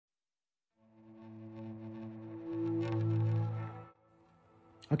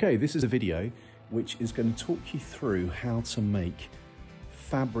Okay, this is a video which is going to talk you through how to make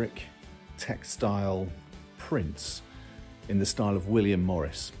fabric textile prints in the style of William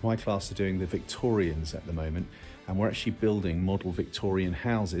Morris. My class are doing the Victorians at the moment, and we're actually building model Victorian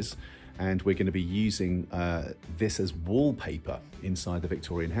houses, and we're going to be using this as wallpaper inside the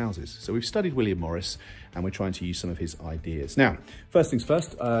Victorian houses. So we've studied William Morris and we're trying to use some of his ideas. Now, first things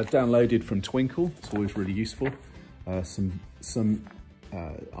first, downloaded from Twinkle, it's always really useful, some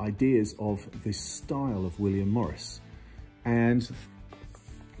ideas of this style of William Morris. And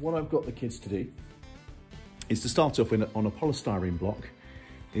what I've got the kids to do is to start off on a polystyrene block,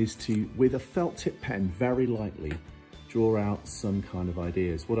 is to, with a felt tip pen, very lightly draw out some kind of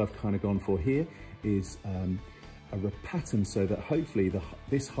ideas. What I've kind of gone for here is a pattern so that hopefully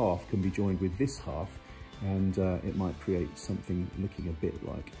this half can be joined with this half, and it might create something looking a bit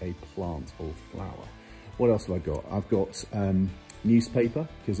like a plant or flower. What else have I got? I've got newspaper,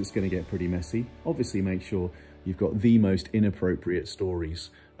 because it's going to get pretty messy. Obviously make sure you've got the most inappropriate stories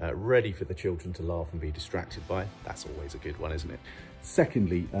ready for the children to laugh and be distracted by. That's always a good one, isn't it?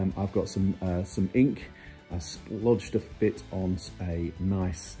 Secondly, I've got some ink. I splodged a bit on a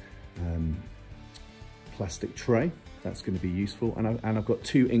nice plastic tray. That's going to be useful, and I've got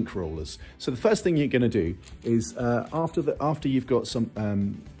 2 ink rollers. So the first thing you're going to do is after you've got some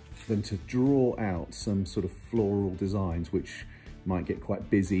then to draw out some sort of floral designs, which might get quite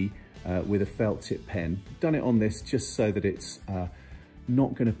busy with a felt tip pen. Done it on this just so that it's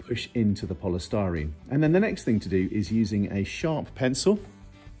not going to push into the polystyrene. And then the next thing to do is using a sharp pencil,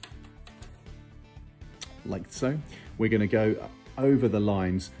 like so. We're going to go over the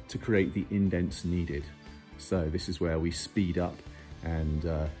lines to create the indents needed. So this is where we speed up and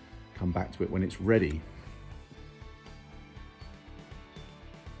come back to it when it's ready.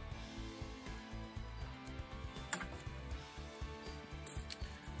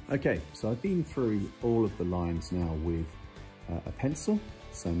 Okay, so I've been through all of the lines now with a pencil,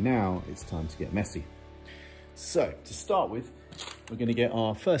 so now it's time to get messy. So to start with, we're going to get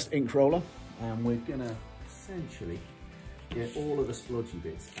our first ink roller, and we're going to essentially get all of the splodgy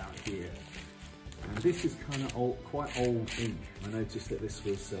bits out here. And this is kind of quite old ink. I noticed that this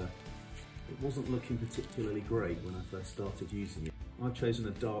was, it wasn't looking particularly great when I first started using it. I've chosen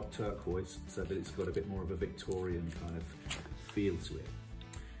a dark turquoise so that it's got a bit more of a Victorian kind of feel to it.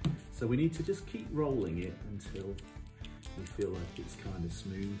 So we need to just keep rolling it until we feel like it's kind of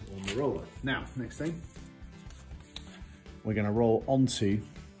smooth on the roller. Now, next thing, we're going to roll onto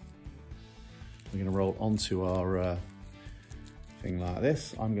our thing like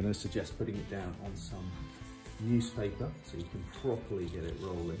this. I'm going to suggest putting it down on some newspaper so you can properly get it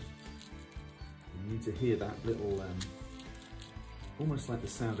rolling. You need to hear that little, almost like the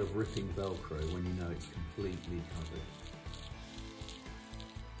sound of ripping Velcro when you know it's completely covered.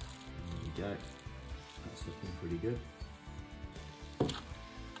 There we go. That's looking pretty good.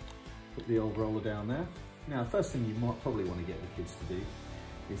 Put the old roller down there. Now, first thing you might probably want to get the kids to do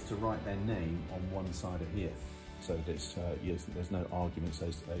is to write their name on one side of here, so that it's, there's no arguments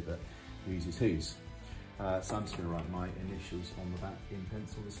over whose is whose. So I'm just going to write my initials on the back in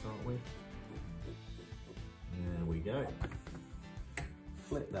pencil to start with. There we go.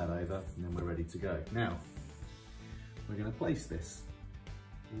 Flip that over, and then we're ready to go. Now, we're going to place this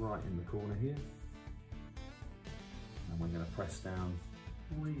right in the corner here, and we're going to press down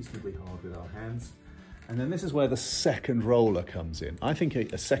reasonably hard with our hands. And then this is where the second roller comes in. I think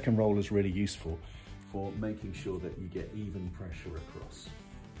a second roller is really useful for making sure that you get even pressure across.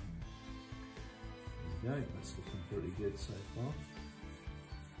 There we go, that's looking pretty good so far.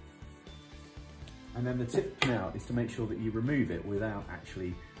 And then the tip now is to make sure that you remove it without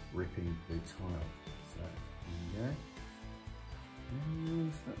actually ripping the tile. So there you go.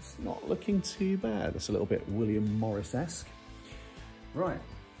 And that's not looking too bad. That's a little bit William Morris-esque. Right,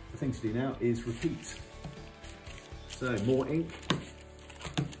 the thing to do now is repeat. So more ink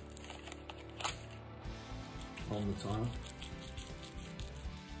on the tile.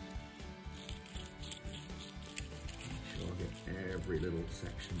 Make sure I get every little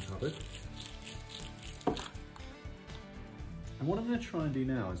section covered. And what I'm going to try and do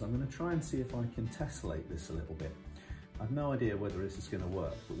now is I'm going to try and see if I can tessellate this a little bit. I've no idea whether this is going to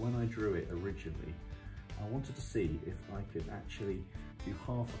work, but when I drew it originally, I wanted to see if I could actually do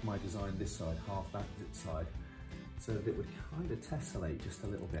half of my design this side, half that side, so that it would kind of tessellate just a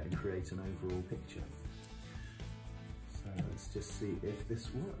little bit and create an overall picture. So let's just see if this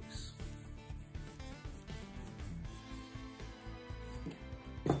works.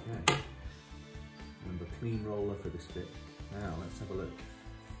 Okay, remember, clean roller for this bit. Now let's have a look.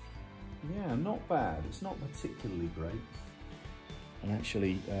 Yeah, not bad. It's not particularly great. And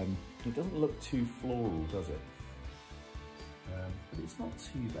actually, it doesn't look too floral, does it? But it's not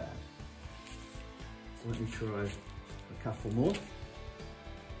too bad. So let me try a couple more. There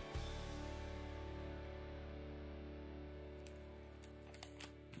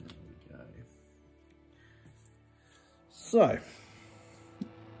we go. So,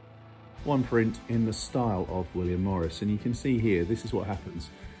 one print in the style of William Morris, and you can see here, this is what happens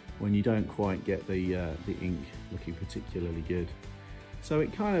when you don't quite get the ink looking particularly good. So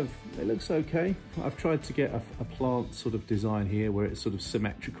it looks okay. I've tried to get a plant sort of design here where it's sort of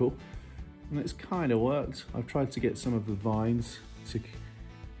symmetrical, and it's kind of worked. I've tried to get some of the vines to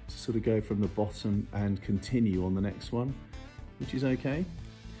sort of go from the bottom and continue on the next one, which is okay.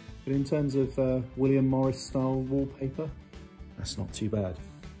 But in terms of William Morris style wallpaper, that's not too bad.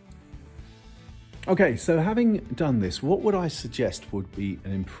 Okay, so having done this, what would I suggest would be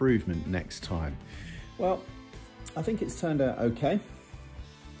an improvement next time? Well, I think it's turned out okay.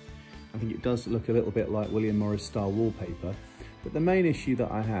 I think it does look a little bit like William Morris style wallpaper, but the main issue that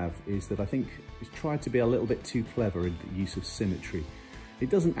I have is that I think it's tried to be a little bit too clever in the use of symmetry. It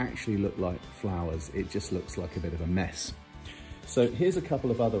doesn't actually look like flowers, it just looks like a bit of a mess. So here's a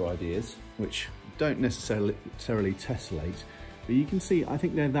couple of other ideas which don't necessarily tessellate, but you can see I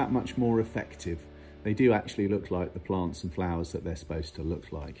think they're that much more effective. They do actually look like the plants and flowers that they're supposed to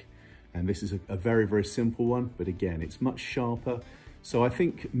look like. And this is a very, very simple one, but again, it's much sharper. So I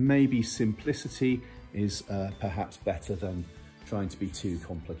think maybe simplicity is perhaps better than trying to be too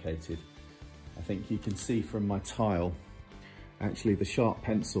complicated. I think you can see from my tile, actually the sharp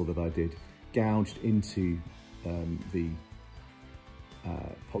pencil that I did gouged into the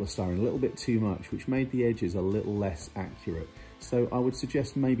polystyrene a little bit too much, which made the edges a little less accurate. So I would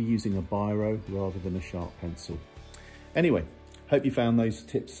suggest maybe using a biro rather than a sharp pencil. Anyway, hope you found those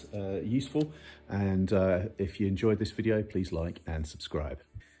tips useful, and if you enjoyed this video, please like and subscribe.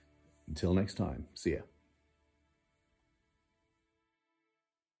 Until next time, see ya.